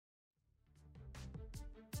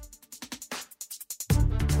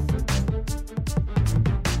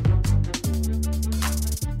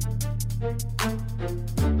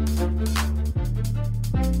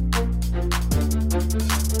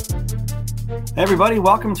Hey everybody,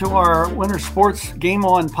 welcome to our Winter Sports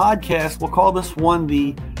GameOn podcast. We'll call this one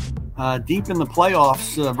the Deep in the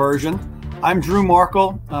Playoffs version. I'm Drew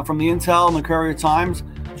Markol from the Intel and the Courier Times,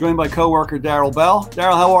 joined by co-worker Daryl Bell.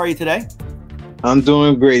 Daryl, how are you today? I'm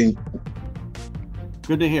doing great.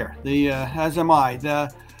 Good to hear. As am I.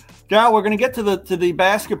 Daryl, we're going to get to the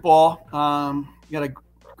basketball. We got a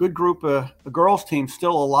good group of girls team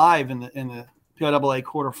still alive in the PIAA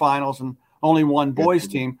quarterfinals, and only one boys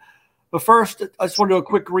team. But first, I just want to do a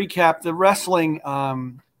quick recap. The wrestling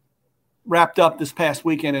wrapped up this past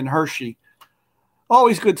weekend in Hershey.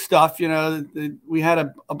 Always good stuff. You know, we had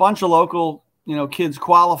a bunch of local, kids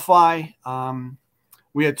qualify.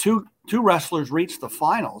 We had two wrestlers reach the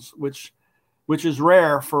finals, which is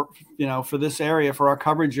rare for this area, for our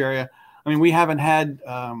coverage area. I mean, we haven't had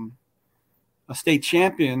a state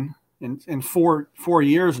champion in four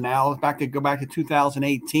years now. Go back to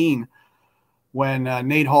 2018. When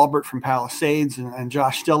Nate Halbert from Palisades and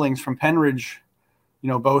Josh Stillings from Penridge,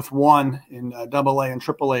 both won in AA and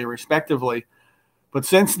AAA respectively. But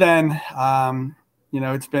since then,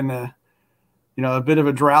 it's been a bit of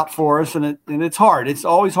a drought for us, and it's hard. It's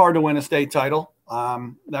always hard to win a state title.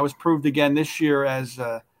 That was proved again this year as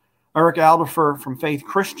Eric Alderfer from Faith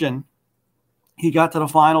Christian. He got to the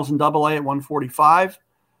finals in AA at 145,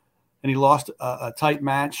 and he lost a tight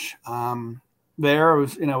match. There it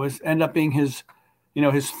was ended up being his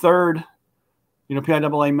third,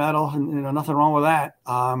 PIAA medal, and nothing wrong with that.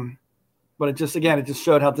 But it just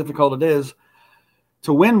showed how difficult it is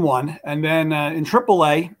to win one. And then in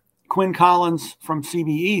AAA, Quinn Collins from CB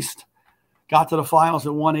East got to the finals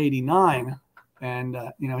at 189, and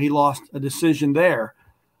he lost a decision there.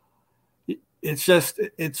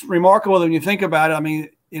 It's remarkable when you think about it. I mean,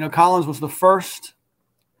 Collins was the first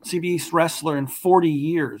CB East wrestler in 40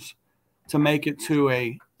 years to make it to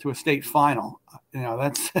a state final.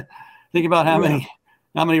 That's think about how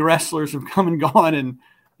many wrestlers have come and gone, and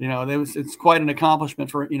it's quite an accomplishment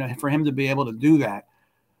for him to be able to do that.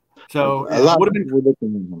 So a lot of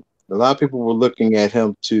people were looking at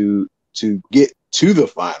him to get to the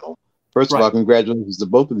final. First of all, congratulations to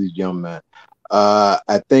both of these young men.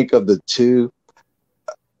 I think of the two,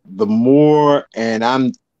 the more, and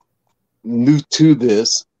I'm new to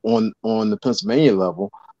this on the Pennsylvania level,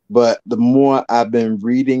 but the more I've been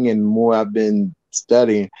reading and more I've been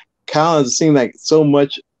studying, Collins, it seemed like so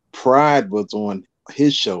much pride was on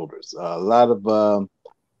his shoulders.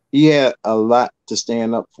 He had a lot to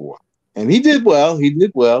stand up for, and he did well.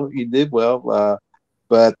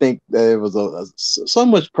 But I think there was so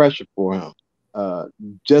much pressure for him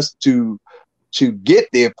just to get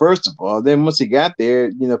there. First of all, then once he got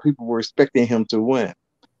there, people were expecting him to win.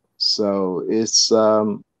 So it's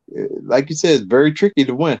like you said, it's very tricky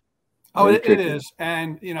to win. Oh, it is.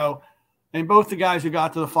 And, and both the guys who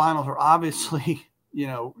got to the finals are obviously,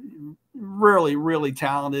 really, really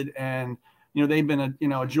talented. And, they've been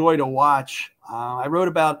a joy to watch. I wrote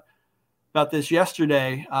about this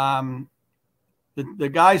yesterday. The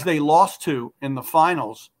guys they lost to in the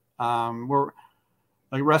finals were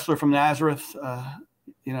a wrestler from Nazareth,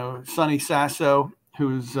 Sonny Sasso,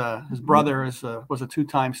 whose his brother was a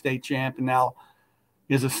two-time state champ and now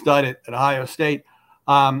is a stud at Ohio State.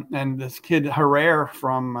 And this kid Herrera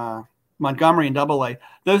from Montgomery in AA.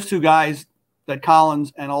 Those two guys that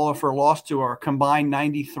Collins and Alderfer lost to are combined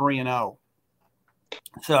 93-0.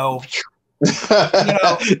 So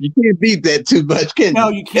you can't beat that too much, can you? No,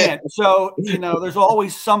 you can't. So there's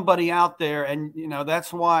always somebody out there, and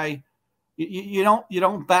that's why you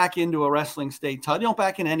don't back into a wrestling state title. You don't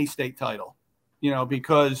back in any state title,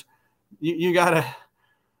 because you gotta.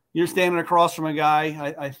 You're standing across from a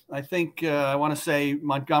guy. I think I want to say the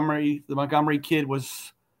Montgomery kid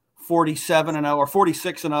was 47-0 or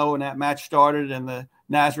 46-0 when that match started, and the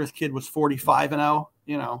Nazareth kid was 45-0.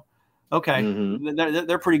 Okay,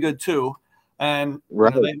 they're pretty good too, and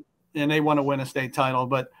they want to win a state title.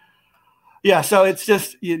 But yeah, so it's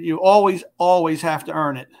just you always have to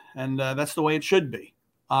earn it, and that's the way it should be.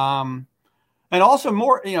 And also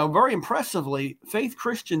more, very impressively, Faith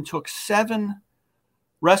Christian took 7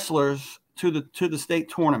 wrestlers to the state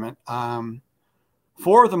tournament.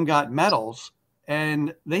 4 of them got medals,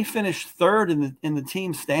 and they finished 3rd in the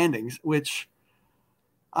team standings, which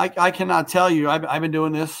I cannot tell you. I've been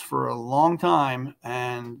doing this for a long time,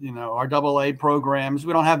 and our AA programs,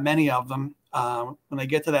 we don't have many of them. When they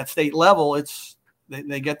get to that state level,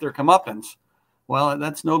 they get their comeuppance. Well,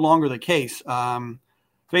 that's no longer the case.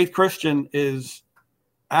 Faith Christian is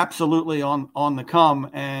absolutely on the come,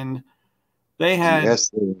 and they had,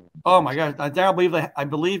 oh my gosh, I believe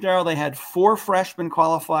Daryl, they had 4 freshmen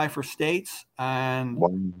qualify for states, and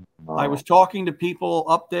I was talking to people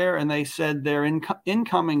up there, and they said their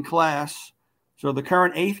incoming class, so the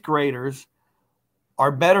current 8th graders,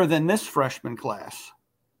 are better than this freshman class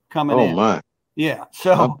coming in. Oh my! Yeah,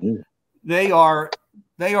 so they are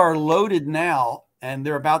loaded now, and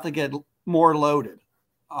they're about to get more loaded.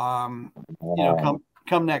 Come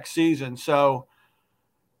next season. So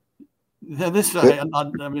this,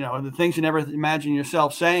 the things you never imagine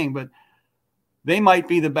yourself saying, but they might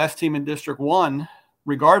be the best team in District 1,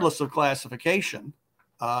 regardless of classification,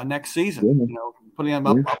 next season. Putting them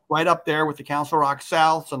up right up there with the Council Rock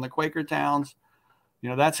Souths and the Quaker Towns.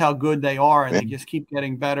 That's how good they are, and they just keep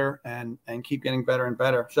getting better and keep getting better and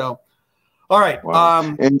better. So, all right.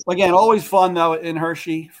 Wow. Again, always fun though in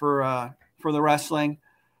Hershey for the wrestling.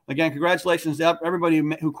 Again, congratulations to everybody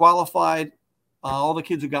who qualified. All the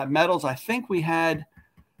kids who got medals. I think we had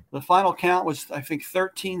the final count was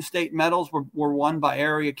 13 state medals were won by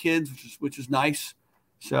area kids, which is nice.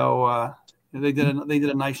 So they did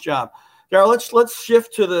a nice job. Daryl, let's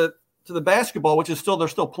shift to the basketball, which is they're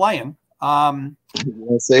still playing.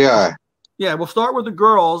 Yes, they are. Yeah, we'll start with the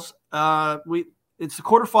girls. It's the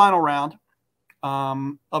quarterfinal round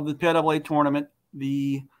of the PIAA tournament.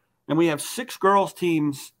 And we have 6 girls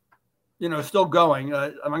teams, still going.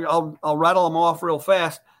 I'll rattle them off real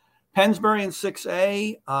fast. Pennsbury in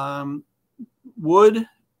 6A, Wood,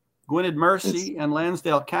 Gwynedd-Mercy, and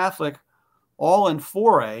Lansdale Catholic all in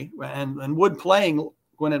 4A, and Wood playing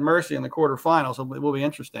Gwynedd-Mercy in the quarterfinals. So it will be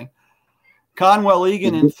interesting. Conwell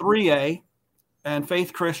Egan in 3A, and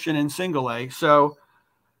Faith Christian in single A. So,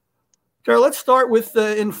 Daryl, let's start with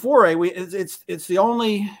in 4A. It's the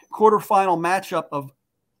only quarterfinal matchup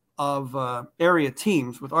of area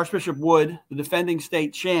teams, with Archbishop Wood, the defending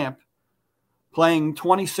state champ, playing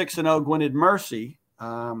 26-0 Gwynedd-Mercy,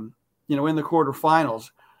 in the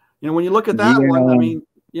quarterfinals. When you look at that one,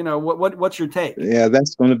 what's your take? Yeah,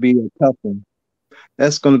 that's going to be a tough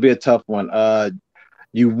one.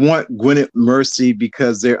 You want Gwynedd-Mercy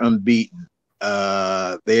because they're unbeaten.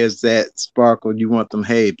 There's that sparkle. You want them.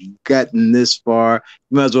 Hey, if you've gotten this far,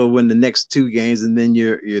 you might as well win the next 2 games, and then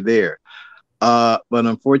you're there. But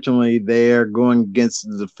unfortunately, they're going against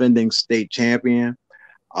the defending state champion.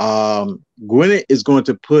 Gwynedd is going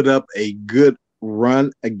to put up a good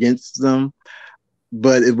run against them,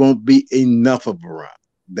 but it won't be enough of a run.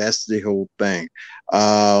 That's the whole thing.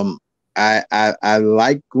 I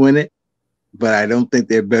like Gwynedd, but I don't think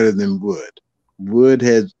they're better than Wood. Wood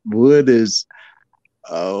is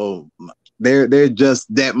they're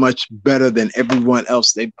just that much better than everyone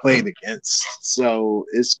else they played against. So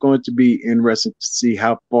it's going to be interesting to see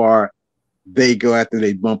how far they go after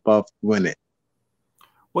they bump off Gwynedd.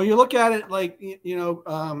 Well, you look at it like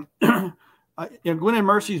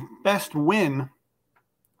Gwynedd-Mercy's best win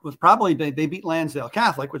was probably they beat Lansdale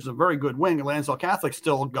Catholic, which is a very good win. Lansdale Catholic's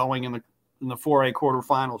still going in the 4A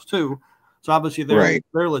quarterfinals too. So obviously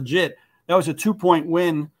they're legit. That was a 2-point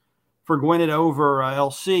win for Gwynedd over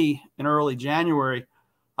LC in early January.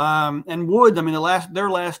 And Wood, their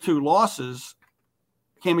last 2 losses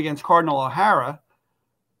came against Cardinal O'Hara,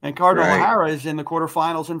 and Cardinal O'Hara is in the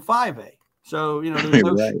quarterfinals in 5A. So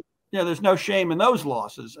there's no shame in those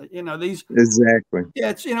losses. These exactly. Yeah,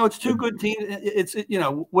 it's 2 good teams.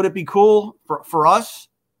 Would it be cool for us,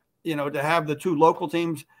 to have the 2 local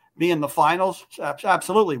teams be in the finals?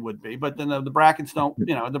 Absolutely would be, but then the brackets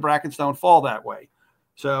don't fall that way.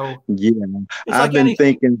 So yeah, I've been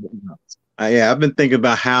thinking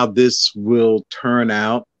about how this will turn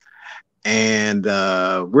out, and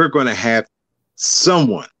we're going to have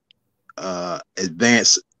someone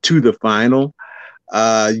advance to the final.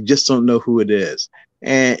 You just don't know who it is,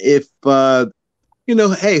 and if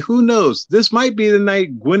hey, who knows? This might be the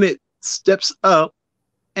night Gwynedd steps up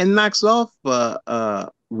and knocks off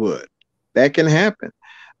Wood. That can happen.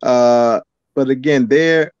 But again,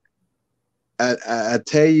 I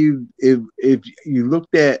tell you, if you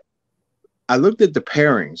I looked at the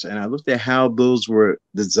pairings, and I looked at how those were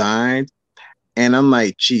designed, and I'm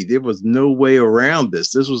like, gee, there was no way around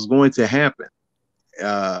this. This was going to happen.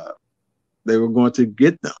 They were going to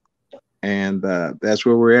get them, and that's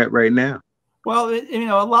where we're at right now. Well,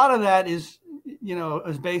 a lot of that is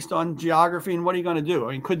based on geography and what are you going to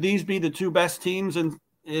do? Could these be the 2 best teams in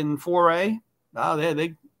 4A? Oh,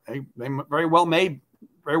 they very well may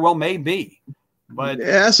be. But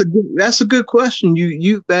yeah, that's a good question.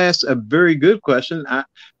 You've asked a very good question.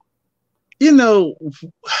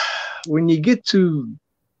 When you get to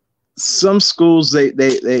some schools, they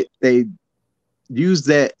use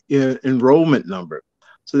that enrollment number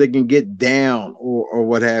so they can get down or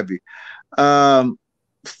what have you.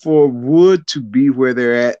 For Wood to be where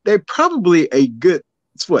they're at, they're probably a good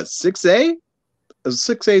 6A.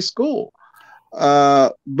 6A school.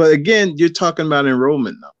 But again, you're talking about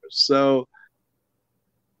enrollment numbers. So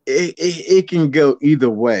it can go either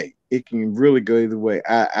way. It can really go either way.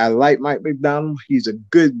 I like Mike McDonald. He's a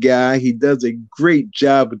good guy. He does a great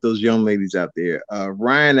job with those young ladies out there.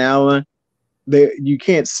 Ryan Allen, you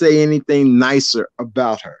can't say anything nicer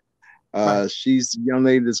about her. Right. She's the young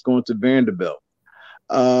lady that's going to Vanderbilt.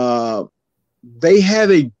 They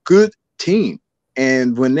have a good team.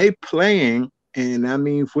 And when they're playing, and I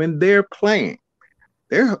mean, when they're playing,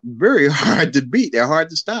 they're very hard to beat. They're hard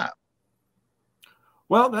to stop.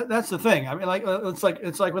 Well, that's the thing. I mean, like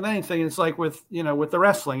it's like with anything. It's like with with the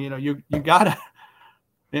wrestling. You gotta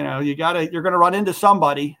you're gonna run into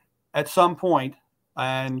somebody at some point,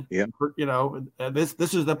 and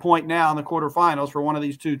this is the point now in the quarterfinals for one of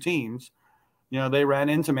these two teams. They ran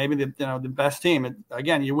into maybe the best team.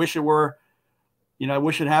 Again, you wish it were, I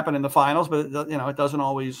wish it happened in the finals, but it doesn't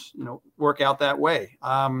always work out that way.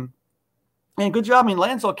 And good job. I mean,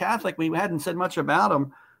 Lansdale Catholic, we hadn't said much about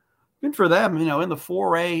them. Good for them, in the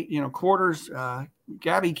 4A, quarters.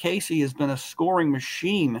 Gabby Casey has been a scoring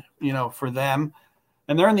machine, for them,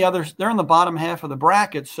 and they're in the bottom half of the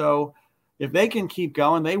bracket. So if they can keep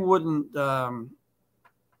going, they wouldn't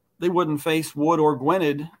face Wood or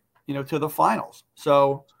Gwynedd, to the finals.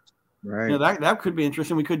 So, right, that could be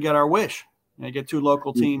interesting. We could get our wish, get two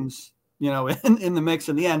local teams, in the mix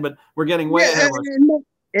in the end. But we're getting way ahead of us.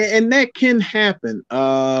 And that can happen.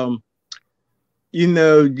 You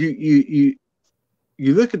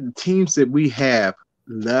look at the teams that we have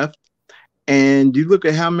left, and you look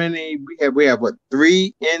at how many we have. We have what,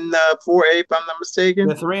 3 in 4A, if I'm not mistaken.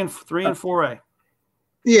 Yeah, 3 and 4A.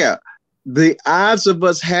 Yeah, the odds of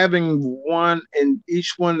us having one in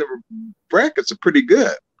each one of the brackets are pretty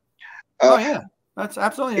good. Oh yeah, that's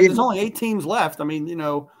absolutely. There's only 8 teams left. I mean,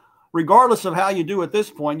 regardless of how you do at this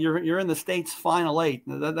point, you're in the state's final 8.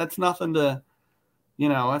 That's nothing to.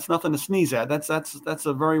 That's nothing to sneeze at. That's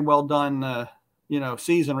a very well done,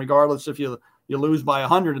 season, regardless if you lose by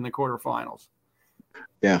 100 in the quarterfinals.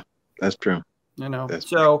 Yeah, that's true.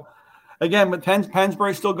 Again, but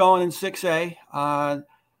Pennsbury's still going in 6A.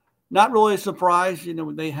 Not really a surprise.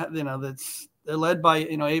 They have, they're led by,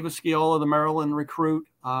 Ava Sciola, the Maryland recruit.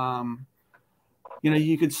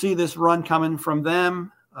 You could see this run coming from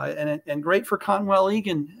them, and great for Conwell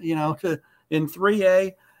Egan, in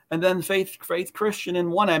 3A. And then Faith Christian in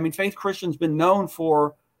 1A. I mean, Faith Christian's been known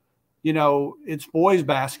for, its boys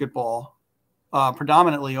basketball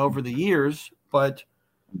predominantly over the years. But,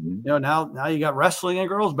 now you got wrestling and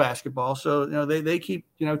girls basketball. So, they keep,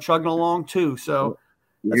 chugging along too. So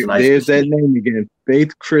that's nice. There's that name again,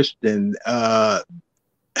 Faith Christian. I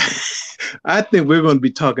think we're going to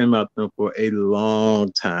be talking about them for a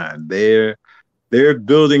long time. They're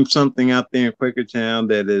building something out there in Quakertown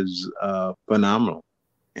that is phenomenal.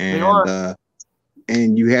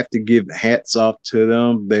 And you have to give hats off to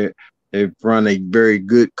them. They've run a very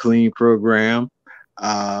good, clean program.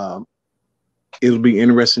 It'll be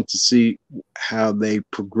interesting to see how they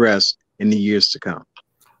progress in the years to come.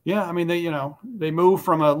 Yeah, I mean they moved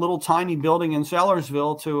from a little tiny building in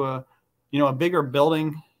Sellersville to a bigger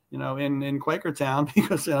building in Quakertown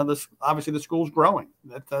because this obviously the school's growing.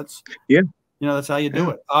 That's that's how you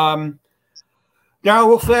do it. Daryl,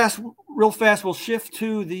 real fast, we'll shift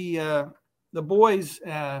to the boys,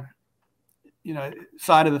 side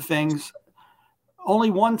of the things.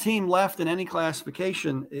 Only one team left in any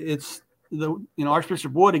classification. It's the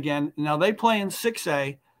Archbishop Wood again. Now they play in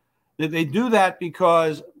 6A. They do that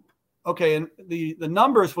because, and the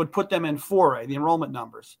numbers would put them in 4A, the enrollment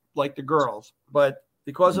numbers, like the girls. But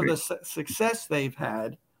because of the success they've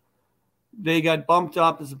had, they got bumped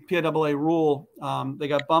up as a PIAA rule. They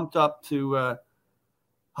got bumped up to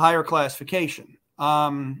higher classification.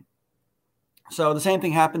 So the same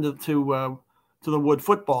thing happened to the Wood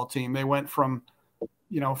football team. They went from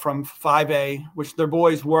 5A, which their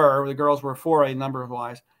boys were, the girls were 4A number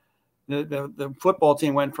wise. The football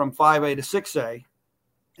team went from 5A to 6A.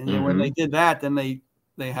 And then when they did that, then they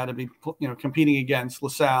had to be competing against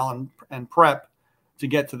LaSalle and Prep to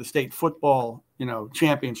get to the state football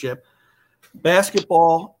championship.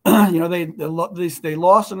 Basketball, they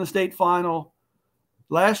lost in the state final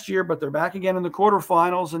last year, but they're back again in the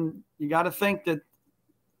quarterfinals, and you got to think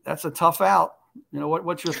that's a tough out.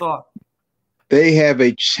 What's your thought? They have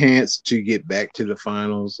a chance to get back to the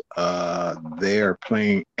finals. They are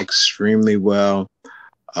playing extremely well.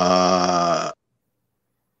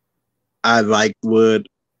 I like Wood.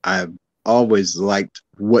 I've always liked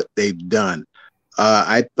what they've done.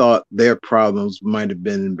 I thought their problems might have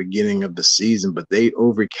been in the beginning of the season, but they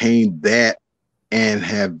overcame that and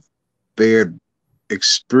have fared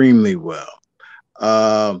extremely well.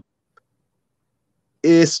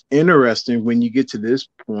 It's interesting when you get to this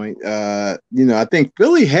point. I think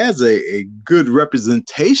Philly has a good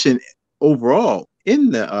representation overall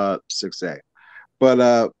in the 6A,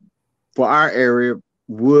 but for our area,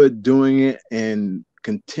 Wood doing it and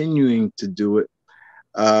continuing to do it,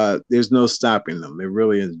 there's no stopping them. It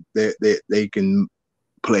really is. They can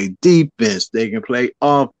play defense, they can play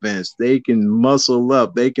offense, they can muscle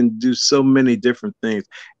up, they can do so many different things,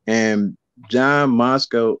 and John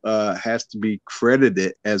Moscow has to be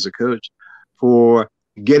credited as a coach for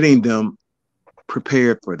getting them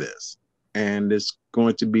prepared for this. And it's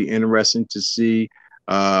going to be interesting to see.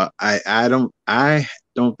 I don't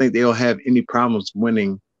think they'll have any problems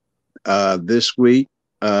winning this week.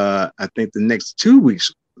 I think the next 2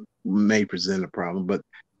 weeks may present a problem, but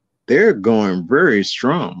they're going very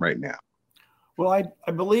strong right now. Well,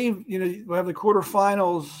 I believe we have the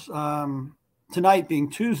quarterfinals tonight being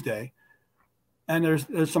Tuesday. And there's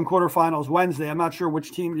some quarterfinals Wednesday. I'm not sure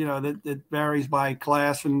which team, that varies by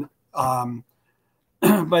class. And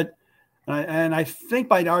but I think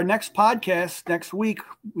by our next podcast next week,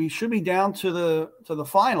 we should be down to the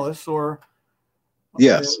finalists. Or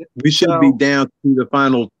yes, we should be down to the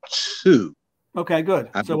final 2. Okay, good.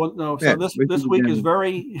 This week is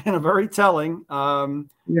very telling.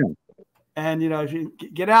 Yeah. And if you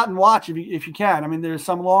get out and watch if you can. I mean, there's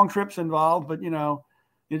some long trips involved, but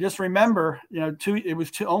you just remember, it was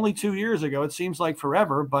only 2 years ago. It seems like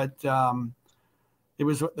forever, but it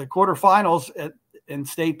was the quarterfinals in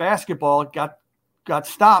state basketball got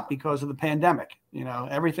stopped because of the pandemic.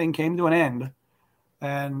 Everything came to an end,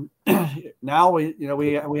 and now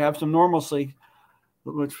we have some normalcy,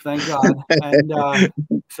 which thank God. And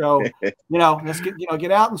so let's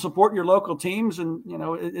get out and support your local teams, and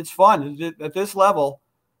it's fun at this level.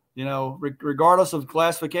 Regardless of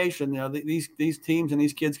classification, these teams and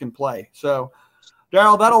these kids can play. So,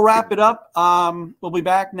 Daryl, that'll wrap it up. We'll be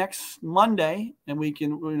back next Monday, and we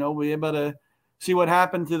can, be able to see what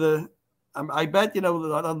happened to the. I bet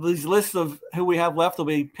these lists of who we have left will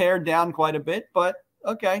be pared down quite a bit. But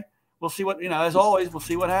okay, we'll see what as always, we'll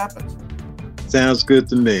see what happens. Sounds good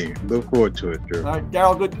to me. Look forward to it, Drew. All right,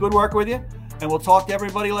 Daryl, good work with you, and we'll talk to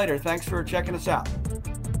everybody later. Thanks for checking us out.